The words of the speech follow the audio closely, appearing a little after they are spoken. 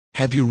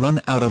Have you run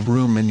out of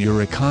room in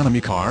your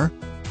economy car?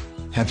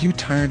 Have you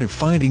tired of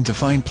fighting to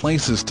find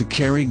places to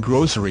carry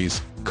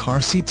groceries,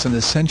 car seats and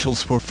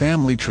essentials for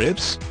family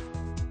trips?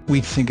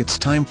 We think it's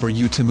time for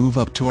you to move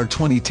up to our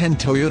 2010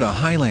 Toyota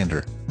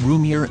Highlander,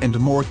 roomier and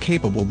more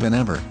capable than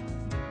ever.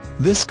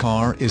 This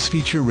car is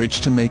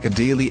feature-rich to make a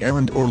daily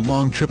errand or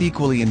long trip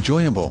equally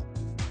enjoyable.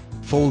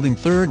 Folding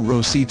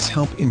third-row seats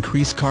help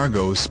increase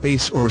cargo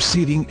space or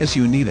seating as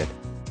you need it.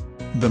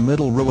 The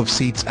middle row of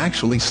seats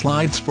actually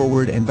slides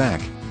forward and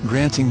back,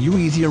 granting you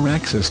easier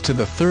access to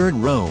the third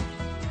row.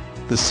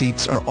 The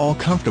seats are all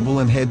comfortable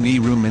and head knee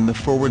room in the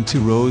forward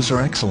 2 rows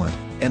are excellent,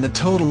 and a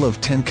total of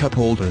 10 cup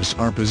holders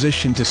are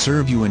positioned to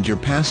serve you and your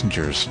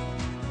passengers.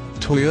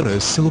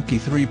 Toyota's silky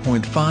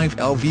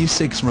 3.5L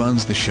V6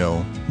 runs the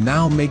show,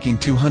 now making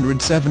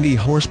 270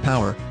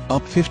 horsepower,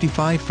 up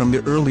 55 from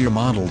the earlier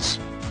models.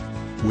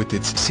 With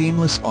its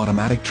seamless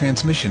automatic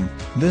transmission,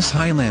 this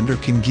Highlander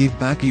can give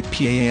back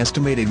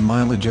EPA-estimated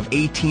mileage of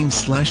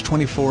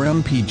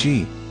 18/24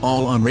 mpg,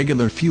 all on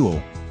regular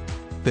fuel.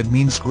 That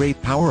means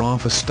great power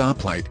off a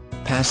stoplight,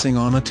 passing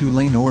on a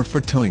 2-lane or for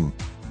towing.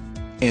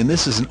 And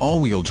this is an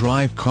all-wheel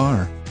drive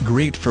car,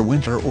 great for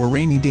winter or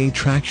rainy day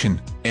traction,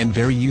 and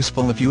very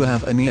useful if you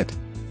have anyt.